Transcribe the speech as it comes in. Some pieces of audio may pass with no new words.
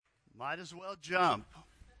Might as well jump.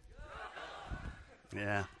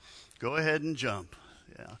 Yeah, go ahead and jump.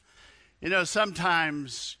 Yeah. You know,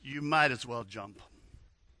 sometimes you might as well jump.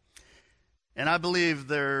 And I believe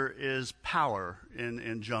there is power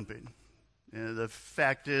in jumping. You know, the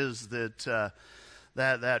fact is that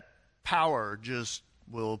that power just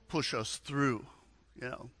will push us through, you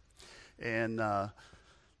know. And I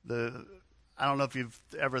don't know if you've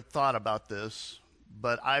ever thought about this,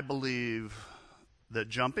 but I believe that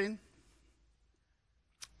jumping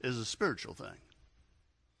is a spiritual thing.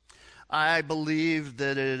 I believe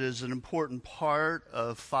that it is an important part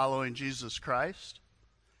of following Jesus Christ.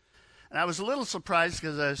 And I was a little surprised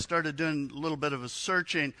because I started doing a little bit of a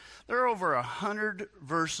searching. There are over 100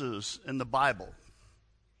 verses in the Bible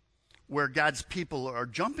where God's people are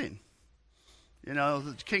jumping. You know,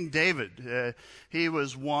 King David, he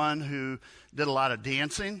was one who did a lot of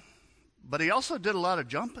dancing, but he also did a lot of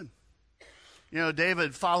jumping. You know,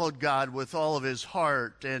 David followed God with all of his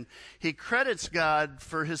heart, and he credits God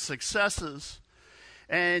for his successes.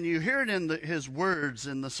 And you hear it in his words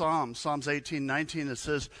in the Psalms 18:19. It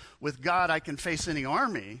says, with God I can face any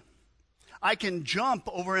army. I can jump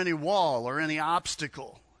over any wall or any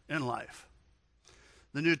obstacle in life.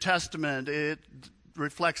 The New Testament, it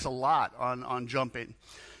reflects a lot on jumping.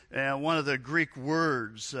 And one of the Greek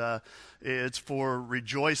words, it's for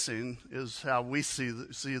rejoicing, is how we see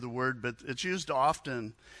the word, but it's used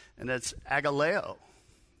often, and it's agaleo,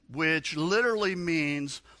 which literally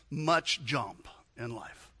means much jump in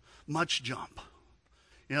life. Much jump.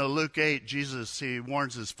 You know, Luke 8, Jesus, he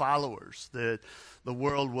warns his followers that the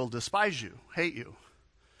world will despise you, hate you.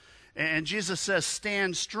 And Jesus says,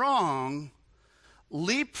 stand strong,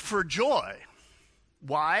 leap for joy.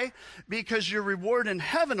 Why? Because your reward in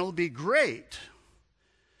heaven will be great.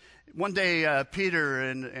 One day, Peter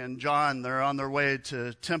and John, they're on their way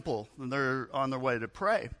to temple, and they're on their way to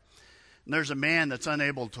pray. And there's a man that's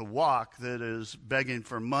unable to walk that is begging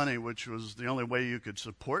for money, which was the only way you could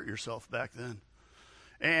support yourself back then.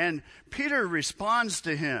 And Peter responds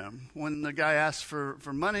to him when the guy asks for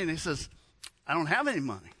money, and he says, I don't have any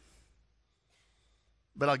money,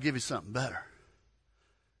 but I'll give you something better.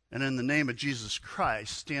 And in the name of Jesus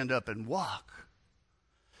Christ, stand up and walk.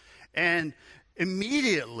 And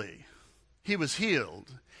immediately, he was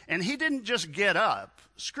healed. And he didn't just get up.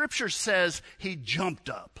 Scripture says he jumped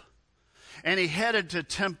up. And he headed to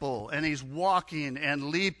temple, and he's walking and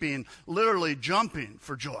leaping, literally jumping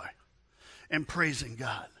for joy and praising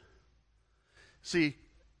God. See,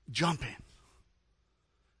 jumping.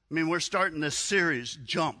 I mean, we're starting this series,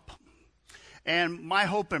 Jump. And my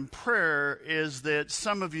hope and prayer is that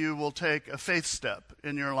some of you will take a faith step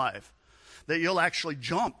in your life, that you'll actually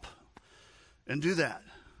jump and do that.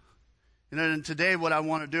 And today what I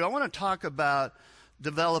want to do, I want to talk about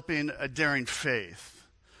developing a daring faith.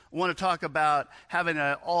 I want to talk about having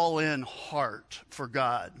an all-in heart for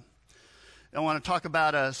God. I want to talk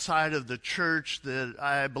about a side of the church that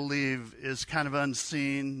I believe is kind of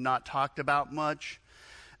unseen, not talked about much.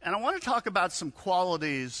 And I want to talk about some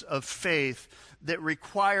qualities of faith that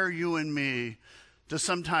require you and me to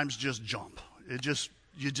sometimes just jump. You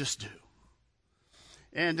just do.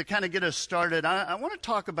 And to kind of get us started, I want to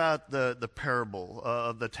talk about the parable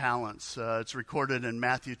of the talents. It's recorded in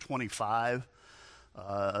Matthew 25.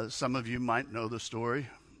 Some of you might know the story.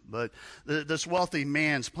 But this wealthy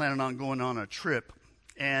man's planning on going on a trip.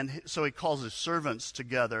 And so he calls his servants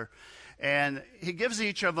together. And he gives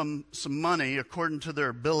each of them some money according to their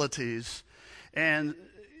abilities. And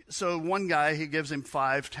so one guy, he gives him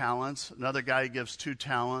 5 talents. Another guy, he gives 2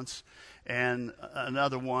 talents. And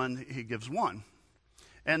another one, he gives 1.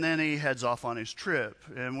 And then he heads off on his trip.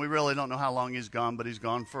 And we really don't know how long he's gone, but he's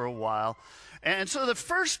gone for a while. And so the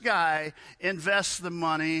first guy invests the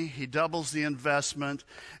money. He doubles the investment.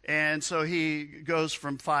 And so he goes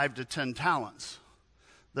from 5 to 10 talents.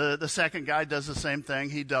 The second guy does the same thing.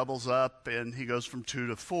 He doubles up, and he goes from 2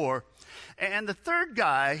 to 4. And the third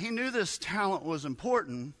guy, he knew this talent was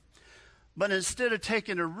important, but instead of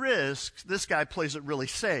taking a risk, this guy plays it really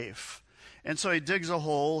safe. And so he digs a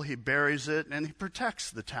hole, he buries it, and he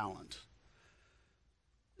protects the talent.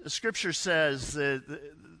 The scripture says that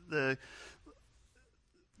the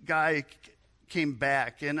guy came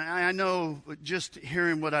back, and I know just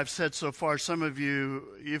hearing what I've said so far, some of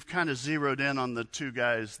you've kind of zeroed in on the 2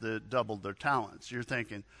 guys that doubled their talents. You're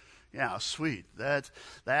thinking, yeah, sweet. That's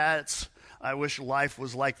I wish life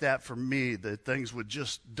was like that for me, that things would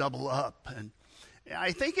just double up. And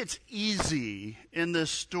I think it's easy in this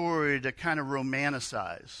story to kind of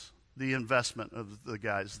romanticize the investment of the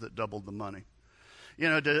guys that doubled the money. You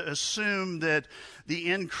know, to assume that the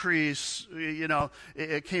increase,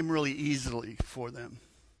 it came really easily for them.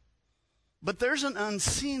 But there's an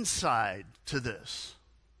unseen side to this.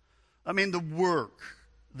 I mean, the work,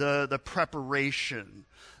 the preparation,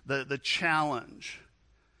 the challenge.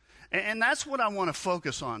 And that's what I want to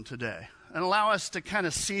focus on today and allow us to kind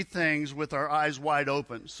of see things with our eyes wide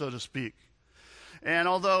open, so to speak. And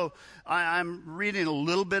although I'm reading a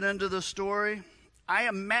little bit into the story, I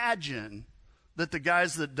imagine that the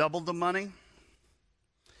guys that doubled the money,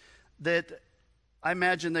 that I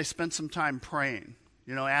imagine they spent some time praying,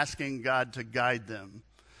 asking God to guide them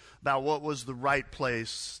about what was the right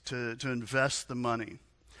place to invest the money.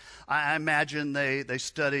 I imagine they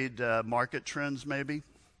studied market trends maybe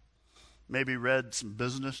read some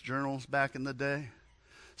business journals back in the day,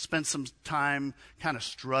 spent some time kind of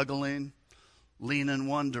struggling, leaning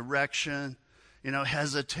one direction,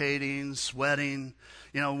 hesitating, sweating,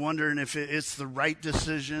 wondering if it's the right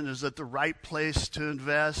decision, is it the right place to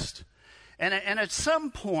invest? And at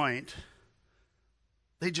some point,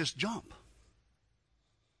 they just jump.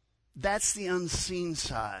 That's the unseen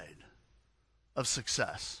side of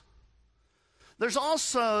success. There's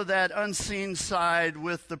also that unseen side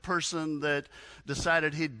with the person that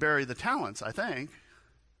decided he'd bury the talents, I think.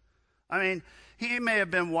 I mean, he may have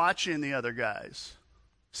been watching the other guys,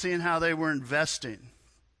 seeing how they were investing.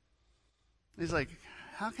 He's like,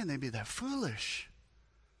 how can they be that foolish?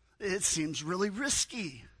 It seems really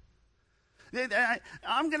risky.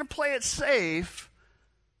 I'm going to play it safe,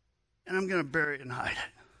 and I'm going to bury it and hide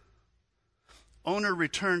it. Owner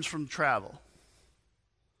returns from travel.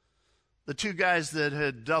 The two guys that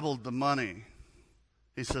had doubled the money,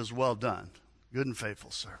 he says, well done, good and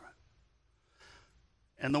faithful servant.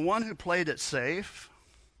 And the one who played it safe,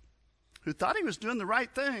 who thought he was doing the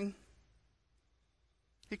right thing,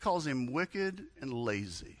 he calls him wicked and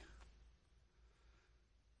lazy.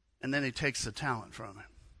 And then he takes the talent from him.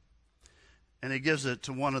 And he gives it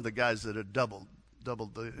to one of the guys that had doubled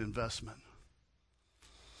the investment.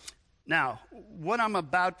 Now, what I'm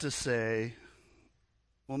about to say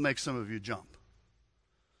will make some of you jump.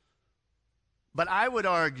 But I would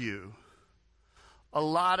argue a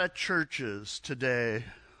lot of churches today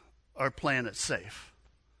are playing it safe,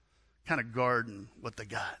 kind of guarding what they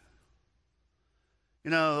got.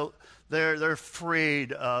 They're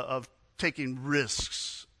afraid of taking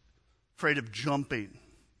risks, afraid of jumping.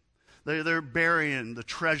 They're burying the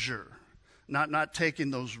treasure, not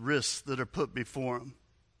taking those risks that are put before them.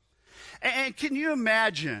 And can you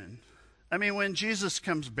imagine, when Jesus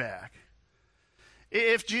comes back,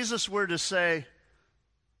 if Jesus were to say,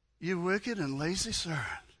 you wicked and lazy servant,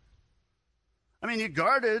 you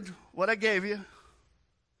guarded what I gave you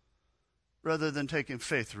rather than taking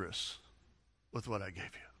faith risks with what I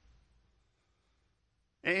gave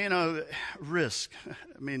you. And, risk,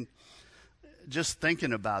 just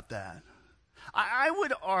thinking about that. I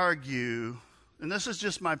would argue, and this is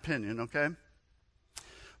just my opinion, okay?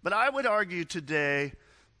 But I would argue today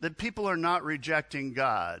that people are not rejecting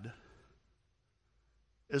God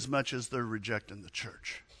as much as they're rejecting the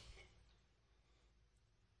church.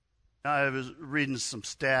 Now, I was reading some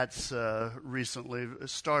stats recently,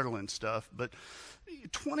 startling stuff, but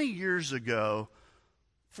 20 years ago,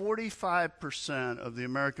 45% of the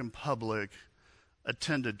American public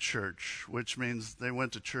attended church, which means they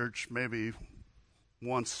went to church maybe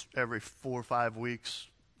once every 4 or 5 weeks.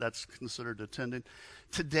 That's considered attending.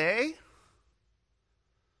 Today,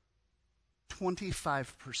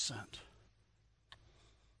 25%.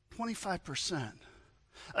 25%.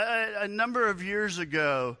 A number of years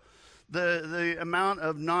ago, the amount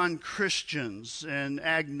of non-Christians and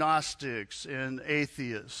agnostics and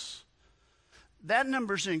atheists, that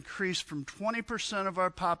number's increased from 20% of our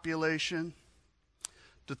population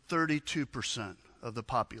to 32% of the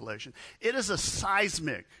population. It is a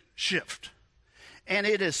seismic shift, and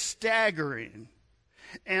it is staggering,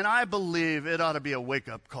 and I believe it ought to be a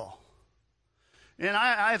wake-up call. And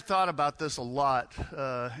I've thought about this a lot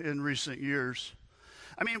in recent years.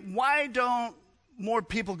 Why don't more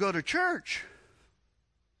people go to church?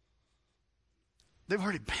 They've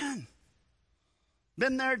already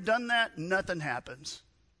been there, done that, nothing happens.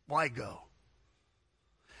 Why go?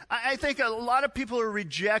 I think a lot of people are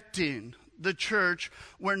rejecting the church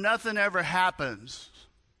where nothing ever happens,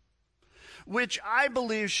 which I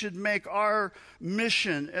believe should make our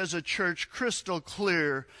mission as a church crystal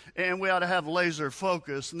clear, and we ought to have laser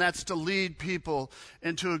focus, and that's to lead people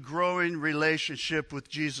into a growing relationship with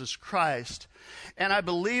Jesus Christ. And I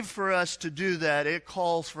believe for us to do that, it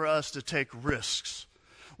calls for us to take risks.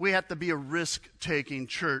 We have to be a risk-taking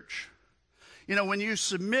church. When you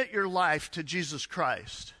submit your life to Jesus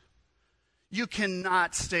Christ, you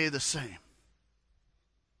cannot stay the same.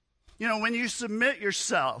 When you submit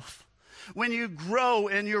yourself When you grow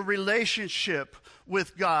in your relationship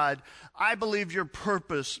with God, I believe your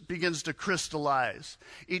purpose begins to crystallize.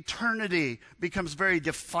 Eternity becomes very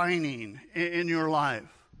defining in your life.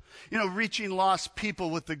 You know, reaching lost people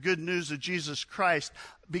with the good news of Jesus Christ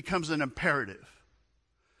becomes an imperative.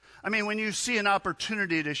 I mean, when you see an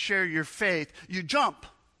opportunity to share your faith, you jump.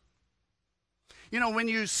 You know, when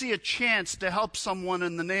you see a chance to help someone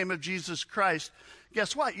in the name of Jesus Christ,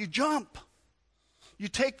 guess what? You jump. You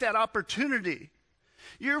take that opportunity.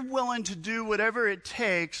 You're willing to do whatever it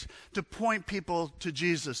takes to point people to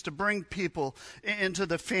Jesus, to bring people into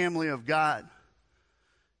the family of God.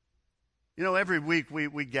 You know, every week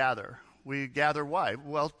we gather. We gather why?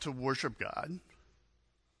 Well, to worship God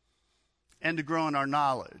and to grow in our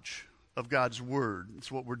knowledge of God's Word.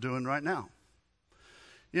 It's what we're doing right now.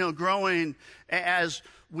 You know, growing as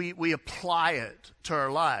we apply it to our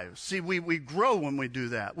lives. See, we grow when we do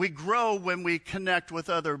that. We grow when we connect with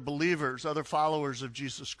other believers, other followers of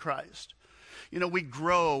Jesus Christ. You know, we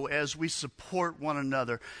grow as we support one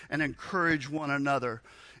another and encourage one another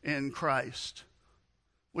in Christ.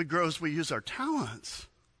 We grow as we use our talents.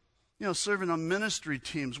 You know, serving on ministry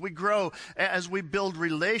teams. We grow as we build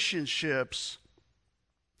relationships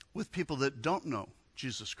with people that don't know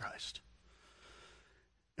Jesus Christ.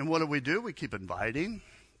 And what do? We keep inviting.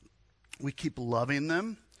 We keep loving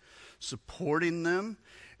them, supporting them,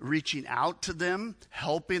 reaching out to them,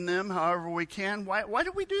 helping them however we can. Why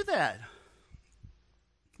do we do that?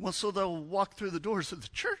 Well, so they'll walk through the doors of the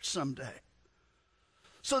church someday.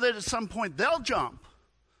 So that at some point they'll jump,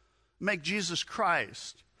 make Jesus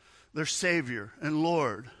Christ their Savior and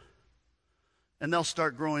Lord, and they'll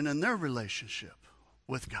start growing in their relationship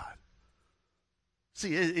with God.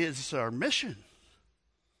 See, it's our mission.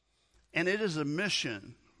 And it is a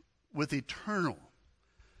mission with eternal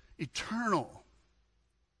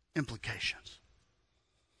implications.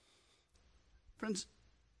 Friends,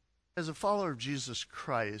 as a follower of Jesus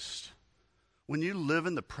Christ, when you live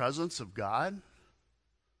in the presence of God,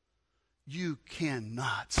 you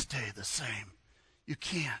cannot stay the same. You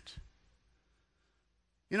can't.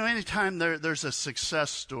 You know, anytime there's a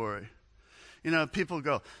success story, you know, people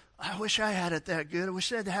go, I wish I had it that good. I wish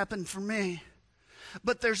that happened for me.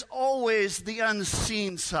 But there's always the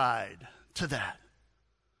unseen side to that.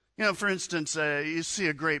 You know, for instance, you see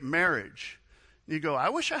a great marriage. You go, I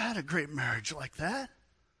wish I had a great marriage like that.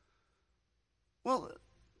 Well,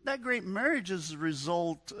 that great marriage is the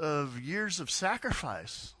result of years of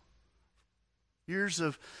sacrifice, years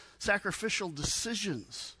of sacrificial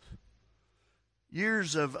decisions,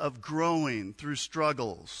 years of growing through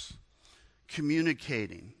struggles,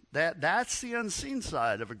 communicating. That's the unseen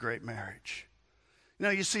side of a great marriage. You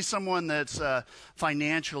know, you see someone that's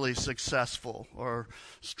financially successful or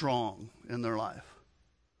strong in their life.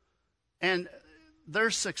 And their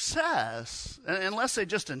success, unless they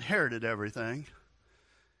just inherited everything,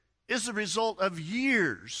 is the result of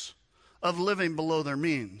years of living below their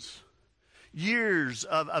means. Years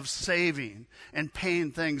of saving and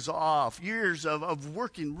paying things off. Years of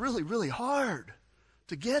working really, really hard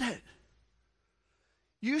to get it.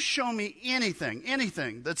 You show me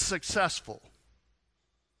anything that's successful,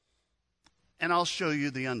 and I'll show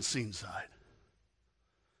you the unseen side.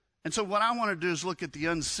 And so what I want to do is look at the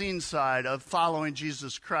unseen side of following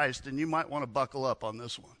Jesus Christ, and you might want to buckle up on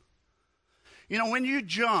this one. You know, when you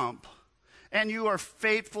jump and you are a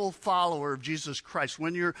faithful follower of Jesus Christ,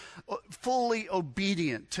 when you're fully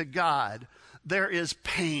obedient to God, there is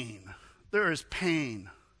pain. There is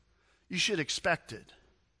pain. You should expect it.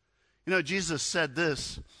 You know, Jesus said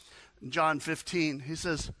this in John 15. He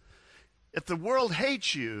says, if the world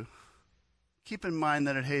hates you, keep in mind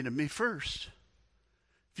that it hated me first.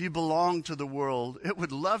 If you belong to the world, it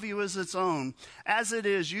would love you as its own. As it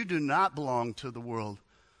is, you do not belong to the world,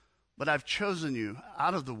 but I've chosen you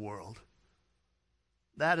out of the world.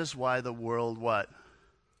 That is why the world, what?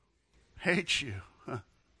 Hates you.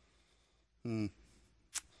 You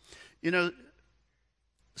know,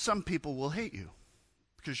 some people will hate you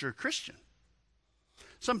because you're a Christian.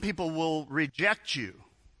 Some people will reject you,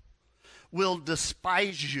 will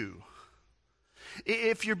despise you.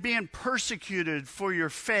 If you're being persecuted for your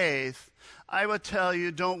faith, I would tell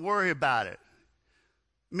you, don't worry about it.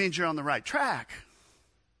 It means you're on the right track.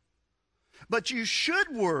 But you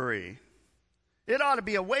should worry. It ought to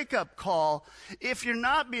be a wake-up call if you're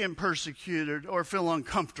not being persecuted or feel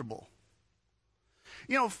uncomfortable.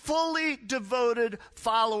 You know, fully devoted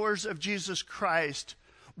followers of Jesus Christ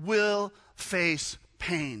will face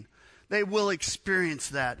pain. They will experience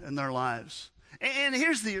that in their lives. And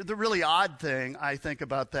here's the really odd thing I think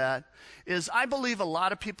about that is I believe a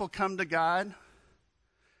lot of people come to God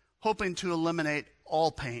hoping to eliminate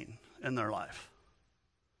all pain in their life.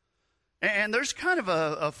 And there's kind of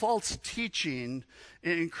a false teaching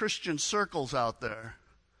in Christian circles out there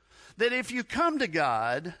that if you come to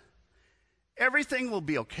God, everything will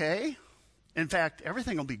be okay. In fact,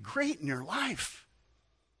 everything will be great in your life.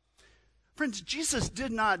 Friends, Jesus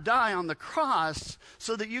did not die on the cross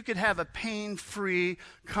so that you could have a pain-free,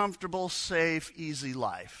 comfortable, safe, easy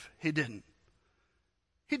life. He didn't.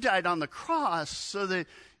 He died on the cross so that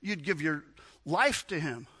you'd give your life to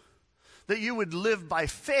him, that you would live by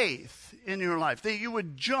faith in your life, that you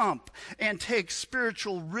would jump and take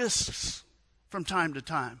spiritual risks from time to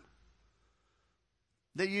time,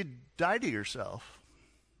 that you'd die to yourself,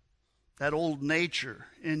 that old nature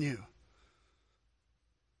in you,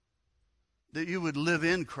 that you would live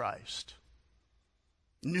in Christ,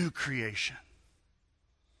 new creation,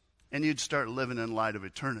 and you'd start living in light of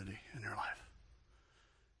eternity in your life.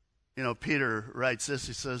 You know, Peter writes this,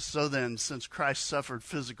 he says, "So then, since Christ suffered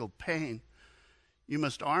physical pain, you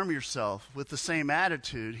must arm yourself with the same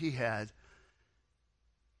attitude he had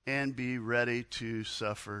and be ready to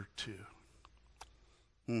suffer too."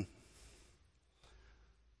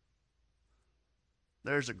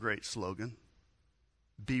 There's a great slogan.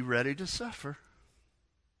 Be ready to suffer.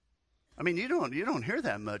 I mean, you don't hear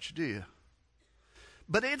that much, do you?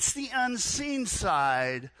 But it's the unseen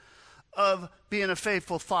side of being a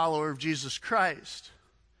faithful follower of Jesus Christ.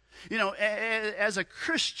 You know, as a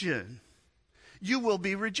Christian, you will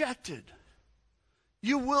be rejected.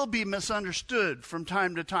 You will be misunderstood from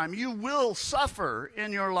time to time. You will suffer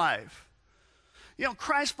in your life. You know,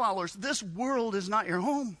 Christ followers, this world is not your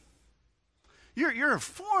home. You're a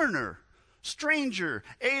foreigner, stranger,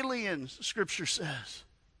 alien, Scripture says.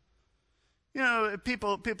 You know,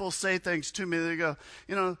 people say things to me. They go,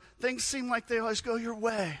 you know, things seem like they always go your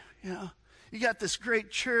way. You know, you got this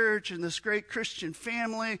great church and this great Christian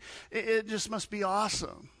family. It just must be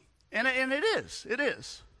awesome. And it is. It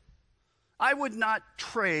is. I would not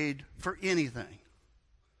trade for anything.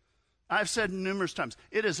 I've said numerous times,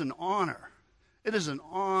 it is an honor. It is an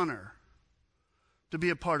honor to be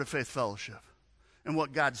a part of Faith Fellowship and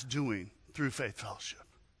what God's doing through Faith Fellowship.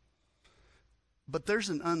 But there's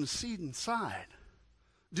an unseen side.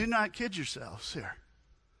 Do not kid yourselves here.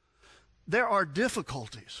 There are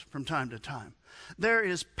difficulties from time to time. There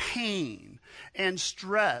is pain and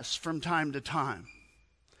stress from time to time.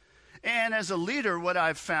 And as a leader, what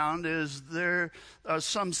I've found is there are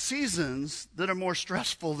some seasons that are more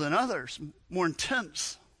stressful than others, more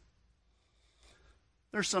intense.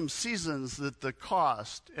 There's some seasons that the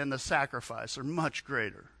cost and the sacrifice are much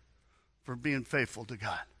greater for being faithful to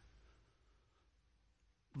God.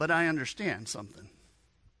 But I understand something.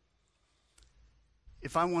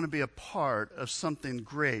 If I want to be a part of something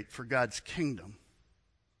great for God's kingdom,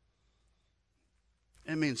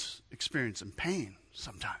 it means experiencing pain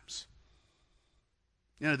sometimes.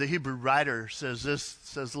 You know, the Hebrew writer says this,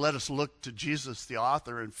 says, "Let us look to Jesus, the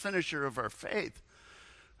author and finisher of our faith,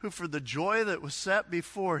 who for the joy that was set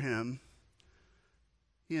before him,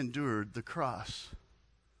 he endured the cross."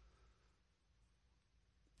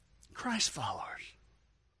 Christ followers,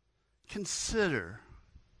 consider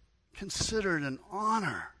it an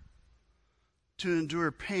honor to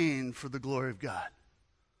endure pain for the glory of God.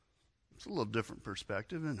 It's a little different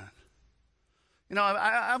perspective, isn't it? You know,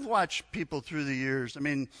 I've watched people through the years. I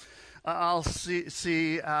mean, I'll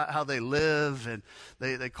see how they live, and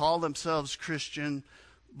they call themselves Christian,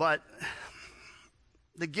 but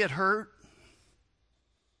they get hurt.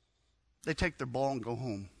 They take their ball and go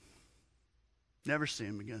home. Never see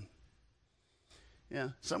them again.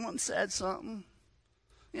 Yeah, someone said something.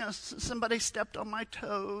 You know, somebody stepped on my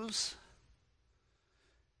toes.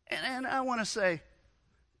 And I want to say,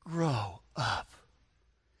 grow up.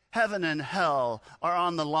 Heaven and hell are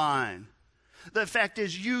on the line. The fact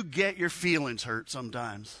is, you get your feelings hurt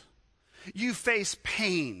sometimes. You face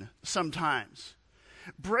pain sometimes.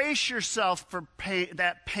 Brace yourself for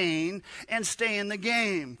that pain and stay in the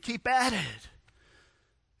game. Keep at it.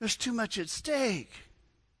 There's too much at stake.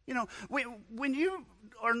 You know, when you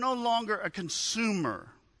are no longer a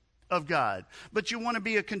consumer of God, but you want to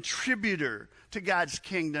be a contributor to God's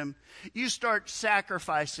kingdom, you start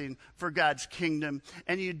sacrificing for God's kingdom,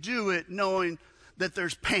 and you do it knowing that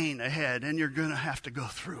there's pain ahead and you're going to have to go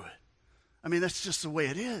through it. I mean, that's just the way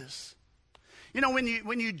it is. You know, when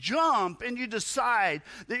you jump and you decide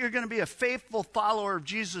that you're going to be a faithful follower of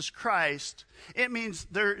Jesus Christ, it means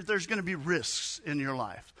there's going to be risks in your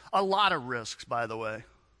life. A lot of risks, by the way.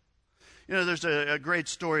 You know, there's a great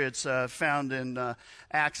story. It's found in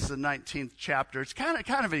Acts, the 19th chapter. It's kind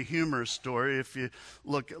of a humorous story if you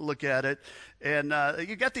look at it. And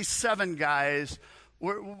you got these 7 guys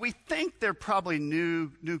we think they're probably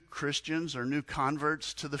new Christians or new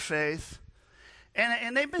converts to the faith.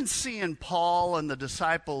 And they've been seeing Paul and the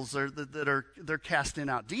disciples they're casting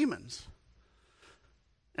out demons.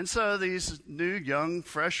 And so these new, young,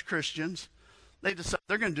 fresh Christians, they decide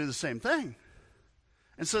they're going to do the same thing.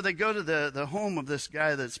 And so they go to the home of this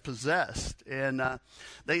guy that's possessed, and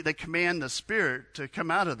they command the spirit to come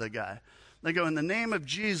out of the guy. They go, in the name of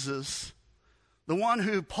Jesus, the one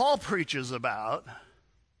who Paul preaches about.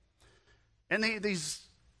 And these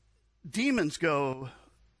demons go,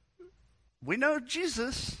 we know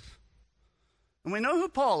Jesus, and we know who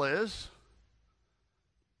Paul is,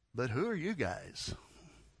 but who are you guys?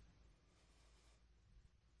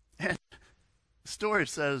 And the story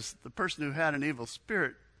says the person who had an evil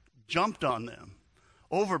spirit jumped on them,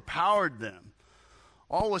 overpowered them,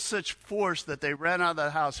 all with such force that they ran out of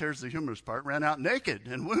the house, here's the humorous part, ran out naked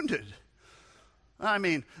and wounded. I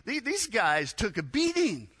mean, these guys took a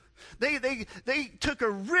beating. They took a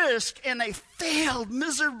risk, and they failed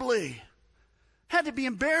miserably. Had to be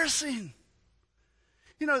embarrassing.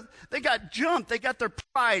 You know, they got jumped. They got their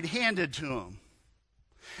pride handed to them.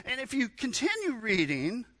 And if you continue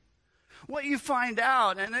reading, what you find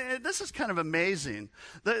out, and this is kind of amazing,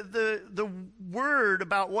 the word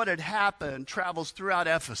about what had happened travels throughout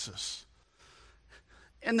Ephesus.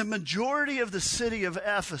 And the majority of the city of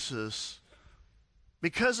Ephesus,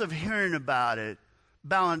 because of hearing about it,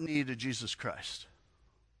 bow a knee to Jesus Christ.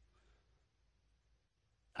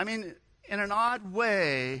 I mean, in an odd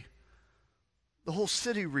way, the whole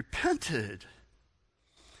city repented.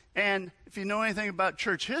 And if you know anything about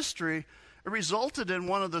church history, it resulted in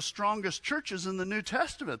one of the strongest churches in the New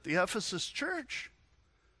Testament, the Ephesus church.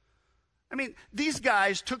 I mean, these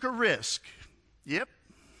guys took a risk. Yep.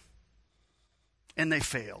 And they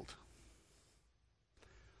failed.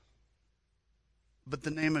 But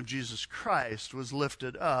the name of Jesus Christ was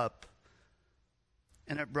lifted up,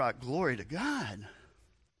 and it brought glory to God.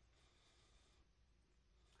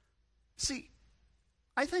 See,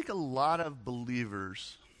 I think a lot of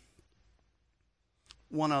believers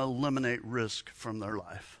want to eliminate risk from their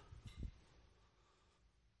life.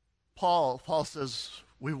 Paul says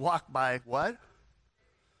we walk by what?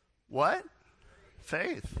 What?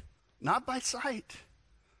 Faith, not by sight.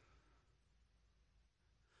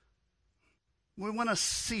 We want to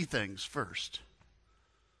see things first.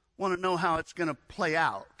 Want to know how it's going to play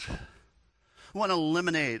out. Want to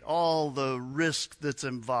eliminate all the risk that's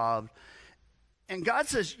involved. And God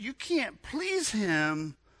says you can't please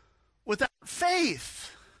him without faith.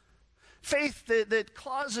 Faith that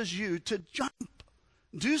causes you to jump,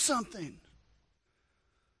 do something.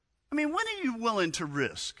 I mean, when are you willing to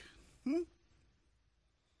risk?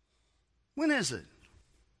 When is it?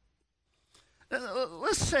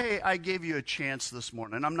 Let's say I gave you a chance this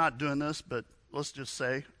morning. I'm not doing this, but let's just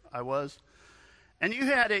say I was. And you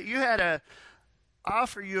had a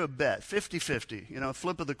offer you a bet, 50-50,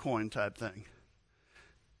 flip of the coin type thing.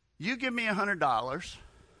 You give me $100.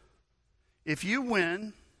 If you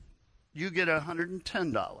win, you get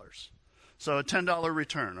 $110. So a $10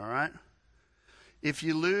 return, all right? If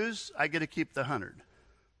you lose, I get to keep the 100.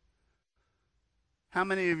 How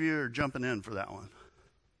many of you are jumping in for that one?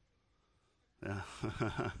 Yeah.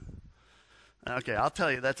 Okay, I'll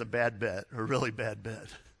tell you that's a bad bet, a really bad bet.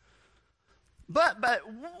 But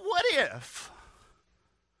what if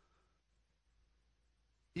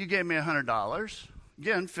you gave me $100?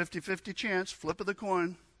 Again, 50-50 chance, flip of the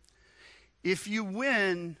coin. If you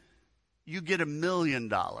win, you get $1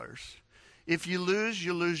 million. If you lose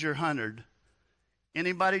your 100.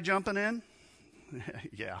 Anybody jumping in?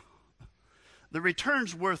 Yeah. The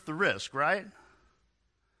return's worth the risk, right?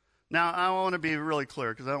 Now, I want to be really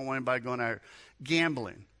clear because I don't want anybody going out here.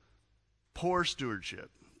 Gambling, poor stewardship.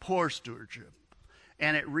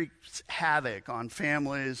 And it wreaks havoc on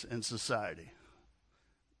families and society.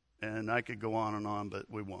 And I could go on, but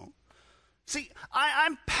we won't. See,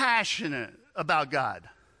 I'm passionate about God.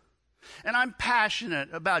 And I'm passionate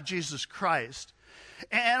about Jesus Christ.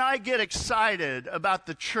 And I get excited about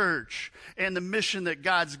the church and the mission that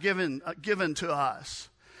God's given to us.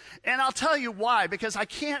 And I'll tell you why, because I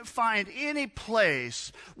can't find any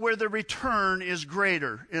place where the return is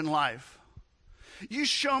greater in life. You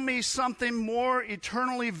show me something more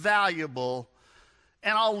eternally valuable,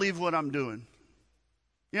 and I'll leave what I'm doing.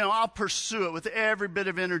 I'll pursue it with every bit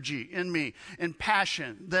of energy in me and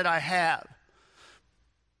passion that I have.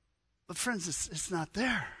 But friends, it's not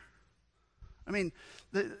there. I mean,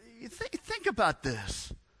 think about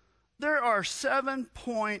this. There are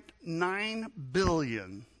 7.9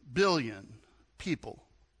 billion people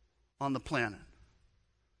on the planet.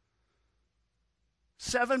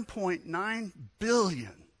 7.9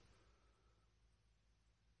 billion.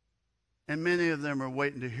 And many of them are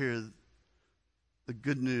waiting to hear the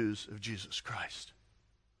good news of Jesus Christ.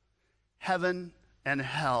 Heaven and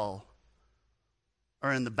hell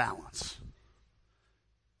are in the balance.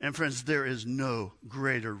 And friends, there is no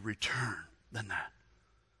greater return than that.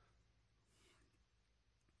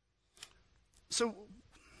 So,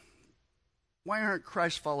 why aren't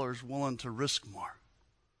Christ followers willing to risk more?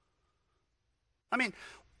 I mean,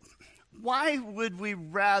 why would we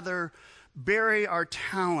rather bury our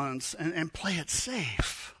talents and play it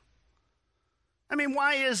safe? I mean,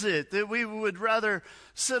 why is it that we would rather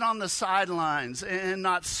sit on the sidelines and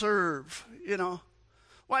not serve, you know?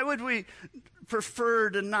 Why would we prefer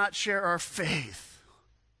to not share our faith?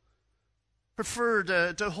 Prefer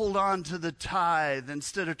to hold on to the tithe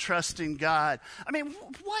instead of trusting God? I mean,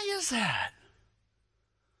 why is that?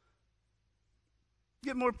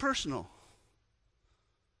 Get more personal.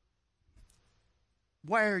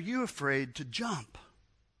 Why are you afraid to jump?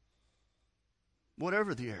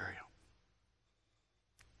 Whatever the area.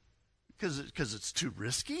 Because it's too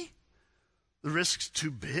risky? The risk's too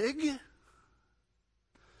big?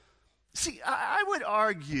 See, I would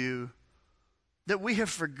argue that we have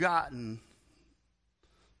forgotten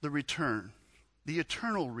the return, the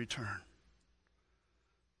eternal return.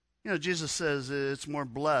 You know, Jesus says it's more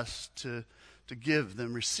blessed to give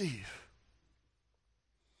than receive.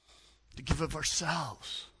 To give of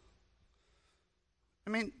ourselves. I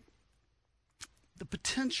mean, the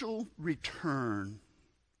potential return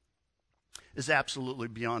is absolutely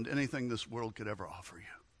beyond anything this world could ever offer you.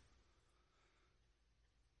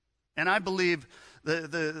 And I believe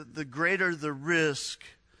the greater the risk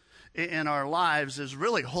in our lives is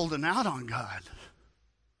really holding out on God.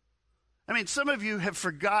 I mean, some of you have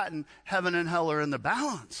forgotten heaven and hell are in the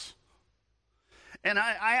balance. And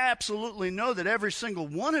I absolutely know that every single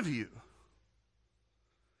one of you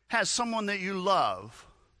has someone that you love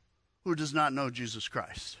who does not know Jesus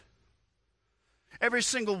Christ. Every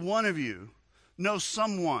single one of you knows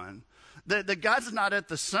someone that God's not at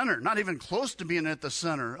the center, not even close to being at the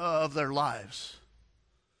center of their lives.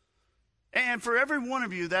 And for every one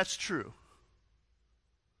of you, that's true.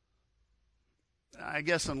 I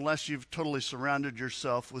guess unless you've totally surrounded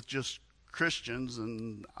yourself with just Christians,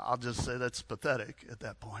 and I'll just say that's pathetic at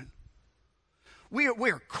that point. We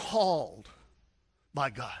are called by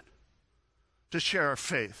God to share our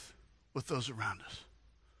faith with those around us.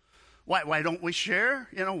 Why don't we share?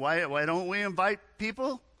 You know, why don't we invite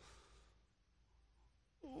people?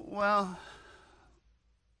 Well,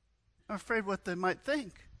 I'm afraid what they might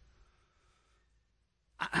think.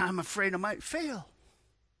 I'm afraid I might fail.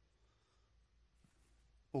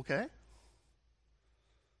 Okay?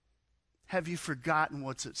 Have you forgotten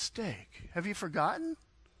what's at stake? Have you forgotten?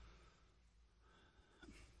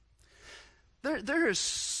 There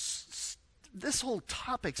is this whole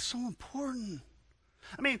topic so important.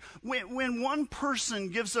 I mean, when one person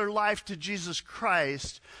gives their life to Jesus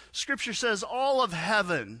Christ, Scripture says all of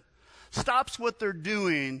heaven stops what they're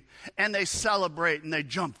doing and they celebrate and they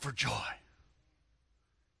jump for joy.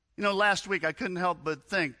 You know, last week I couldn't help but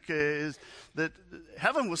think that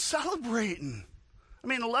heaven was celebrating. I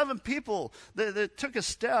mean, 11 people that took a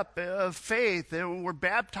step of faith and were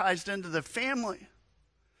baptized into the family.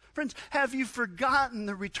 Friends, have you forgotten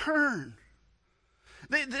the return?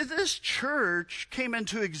 This church came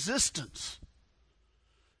into existence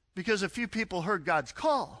because a few people heard God's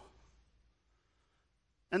call.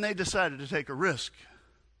 And they decided to take a risk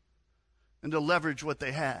and to leverage what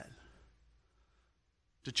they had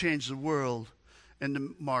to change the world and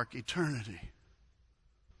to mark eternity.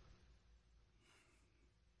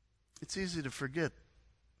 It's easy to forget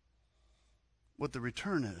what the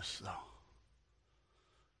return is, though.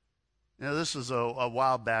 You know, this was a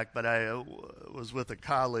while back, but I was with a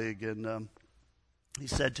colleague, and he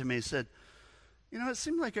said to me, you know, it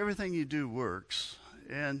seems like everything you do works.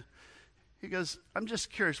 And he goes, I'm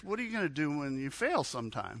just curious, what are you going to do when you fail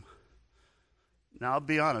sometime? Now, I'll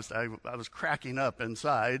be honest, I was cracking up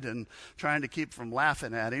inside and trying to keep from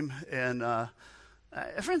laughing at him. And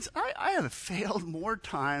friends, I have failed more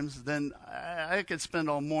times than I could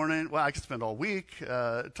spend all morning, well, I could spend all week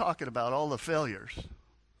talking about all the failures.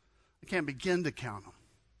 I can't begin to count them.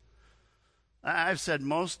 I've said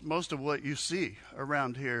most of what you see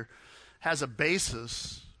around here has a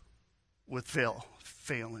basis with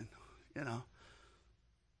failing, you know.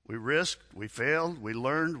 We risked, we failed, we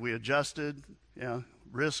learned, we adjusted, you know,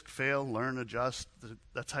 risk, fail, learn, adjust.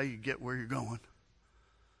 That's how you get where you're going.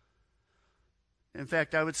 In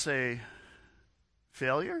fact, I would say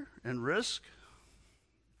failure and risk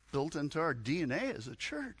built into our DNA as a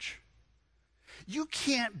church. You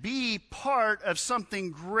can't be part of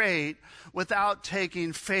something great without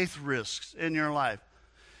taking faith risks in your life.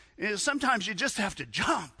 Sometimes you just have to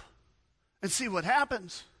jump and see what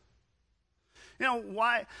happens.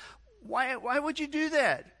 Why would you do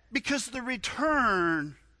that? Because the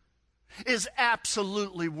return is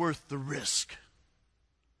absolutely worth the risk.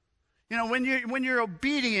 When you're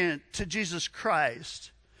obedient to Jesus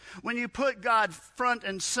Christ, when you put God front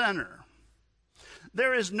and center,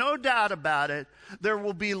 there is no doubt about it, there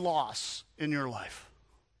will be loss in your life.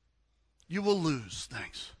 You will lose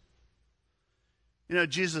things.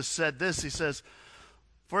 Jesus said this, he says,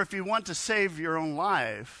 "For if you want to save your own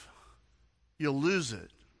life, you'll lose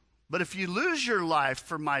it. But if you lose your life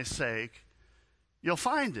for my sake, you'll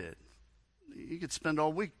find it." You could spend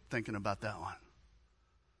all week thinking about that one.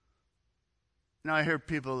 I hear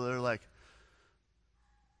people that are like,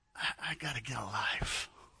 I got to get a life.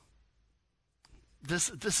 This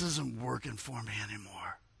isn't working for me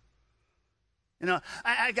anymore.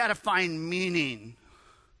 I got to find meaning.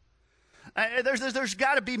 There's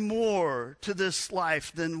got to be more to this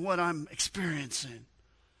life than what I'm experiencing.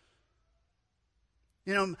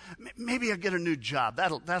 Maybe I'll get a new job.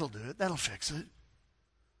 That'll do it. That'll fix it.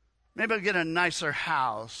 Maybe I'll get a nicer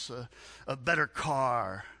house, a better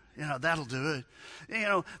car. That'll do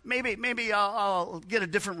it. Maybe I'll get a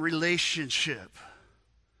different relationship,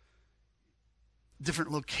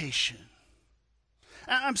 different location.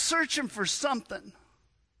 I'm searching for something,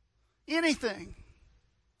 anything.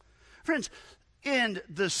 Friends, end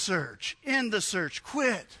the search. End the search.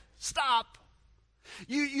 Quit. Stop.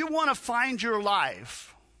 You want to find your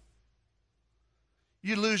life.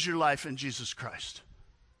 You lose your life in Jesus Christ.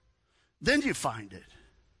 Then you find it.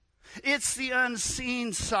 It's the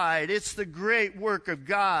unseen side. It's the great work of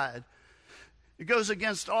God. It goes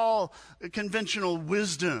against all conventional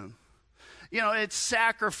wisdom. It's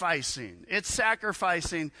sacrificing. It's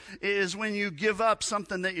sacrificing is when you give up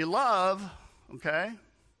something that you love, okay,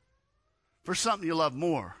 for something you love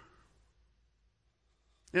more.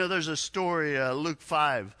 There's a story, Luke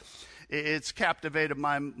 5. It's captivated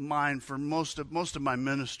my mind for most of my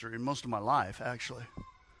ministry, most of my life, actually.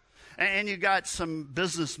 And you got some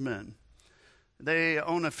businessmen. They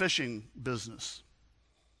own a fishing business.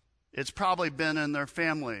 It's probably been in their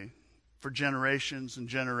family for generations and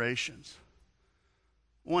generations.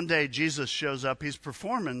 One day, Jesus shows up. He's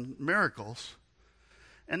performing miracles.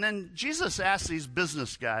 And then Jesus asks these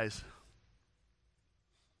business guys,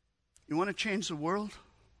 "You want to change the world?"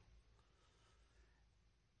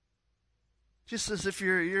 Just as if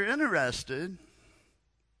you're interested,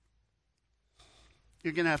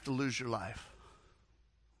 you're going to have to lose your life.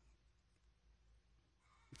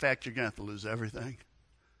 In fact, you're going to have to lose everything.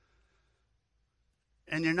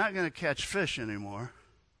 And you're not going to catch fish anymore.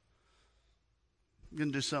 You're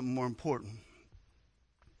going to do something more important.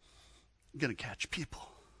 You're going to catch people.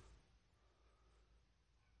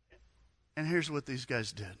 And here's what these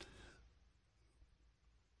guys did.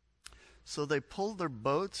 So they pulled their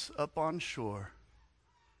boats up on shore,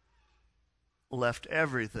 left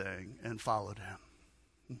everything, and followed him.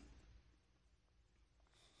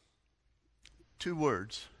 2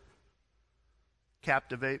 words: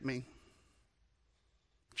 captivate me,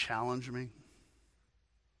 challenge me.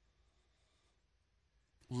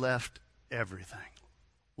 Left everything.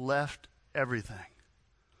 Left everything.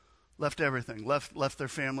 Left everything. Left their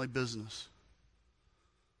family business.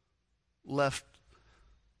 Left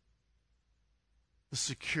the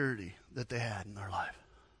security that they had in their life.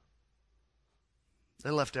 They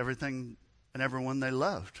left everything and everyone they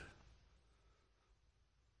loved.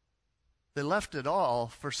 They left it all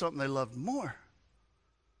for something they loved more.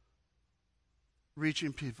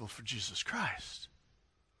 Reaching people for Jesus Christ.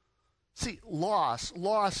 See, loss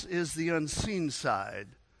is the unseen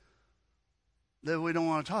side that we don't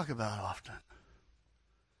want to talk about often.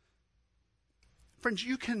 Friends,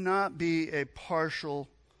 you cannot be a partial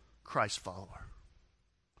Christ follower.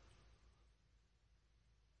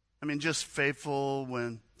 Just faithful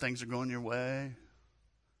when things are going your way.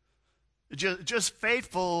 Just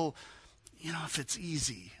faithful, if it's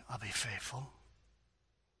easy, I'll be faithful.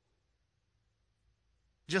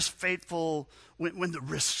 Just faithful when the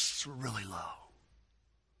risks are really low.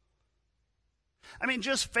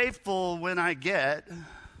 Just faithful when I get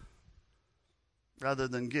rather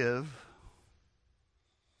than give.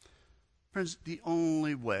 Friends, the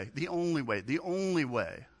only way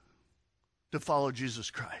to follow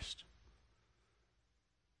Jesus Christ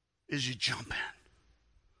is you jump in,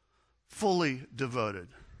 fully devoted,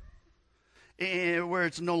 where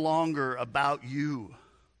it's no longer about you.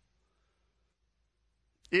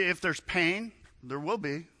 If there's pain, there will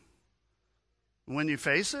be. When you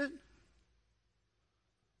face it,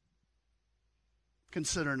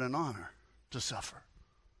 consider it an honor to suffer.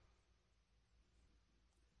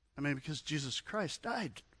 I mean, because Jesus Christ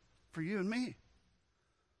died for you and me.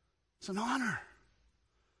 It's an honor.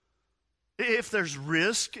 If there's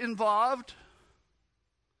risk involved,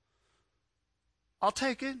 I'll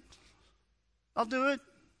take it. I'll do it.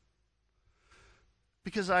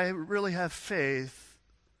 Because I really have faith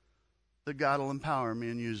that God will empower me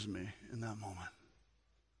and use me in that moment.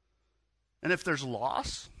 And if there's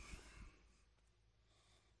loss,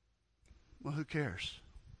 well, who cares?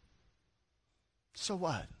 So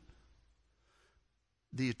what?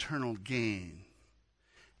 The eternal gain,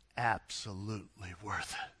 absolutely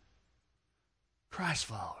worth it. Christ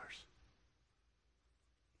followers.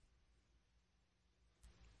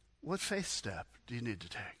 What faith step do you need to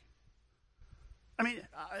take? I mean,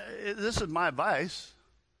 this is my advice.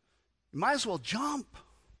 You might as well jump.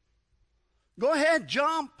 Go ahead,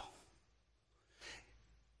 jump.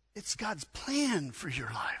 It's God's plan for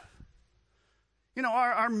your life. You know,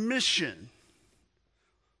 our mission,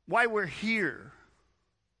 why we're here,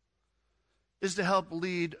 is to help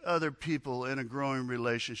lead other people in a growing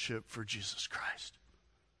relationship for Jesus Christ.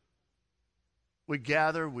 We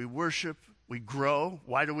gather, we worship, we grow.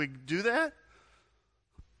 Why do we do that?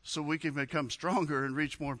 So we can become stronger and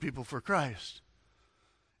reach more people for Christ.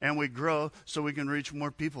 And we grow so we can reach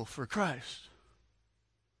more people for Christ.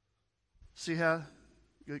 See how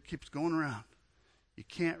it keeps going around? You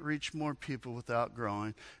can't reach more people without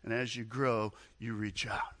growing. And as you grow, you reach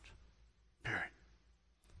out. Period.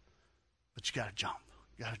 But you got to jump.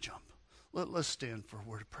 You got to jump. Let's stand for a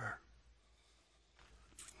word of prayer.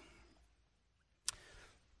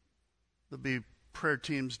 There'll be prayer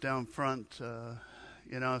teams down front. If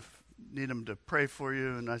you need them to pray for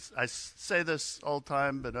you. And I say this all the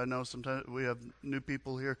time, but I know sometimes we have new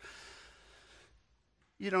people here.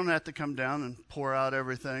 You don't have to come down and pour out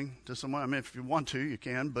everything to someone. I mean, if you want to, you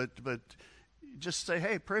can, but just say,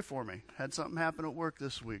 hey, pray for me. Had something happen at work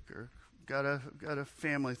this week, or got a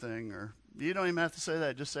family thing, or you don't even have to say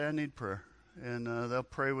that. Just say, I need prayer, and they'll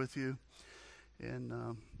pray with you.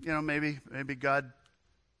 And maybe God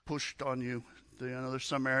pushed on you. There's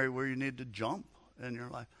some area where you need to jump in your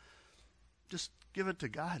life. Just give it to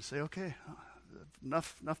God. Say, okay,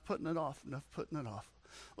 enough putting it off. Enough putting it off.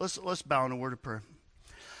 Let's bow in a word of prayer.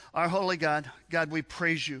 Our holy God, we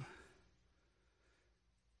praise you.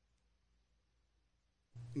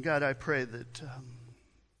 God, I pray that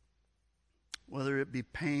whether it be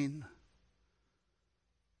pain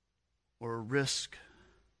or risk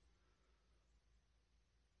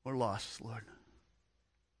or loss, Lord,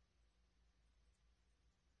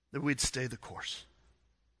 that we'd stay the course.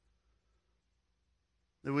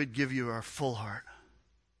 That we'd give you our full heart,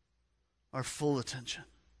 our full attention.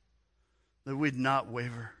 That we'd not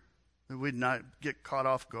waver. That we'd not get caught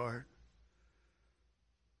off guard.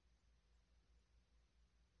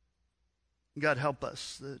 God, help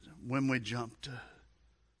us that when we jump, to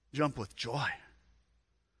jump with joy,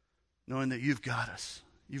 knowing that you've got us.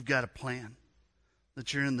 You've got a plan,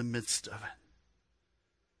 that you're in the midst of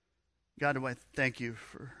it. God, I thank you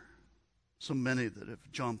for so many that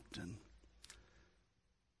have jumped and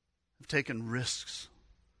have taken risks,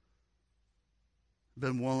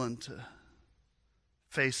 been willing to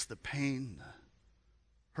face the pain, the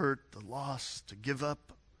hurt, the loss, to give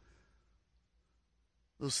up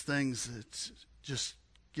those things that just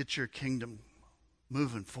get your kingdom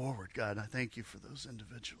moving forward. God, I thank you for those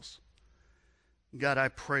individuals. God, I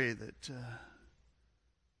pray that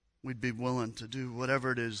we'd be willing to do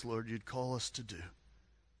whatever it is, Lord, you'd call us to do.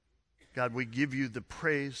 God, we give you the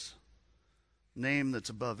praise, name that's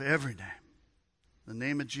above every name. In the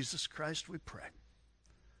name of Jesus Christ we pray.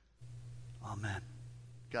 Amen.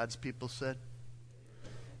 God's people said,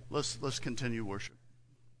 let's continue worship.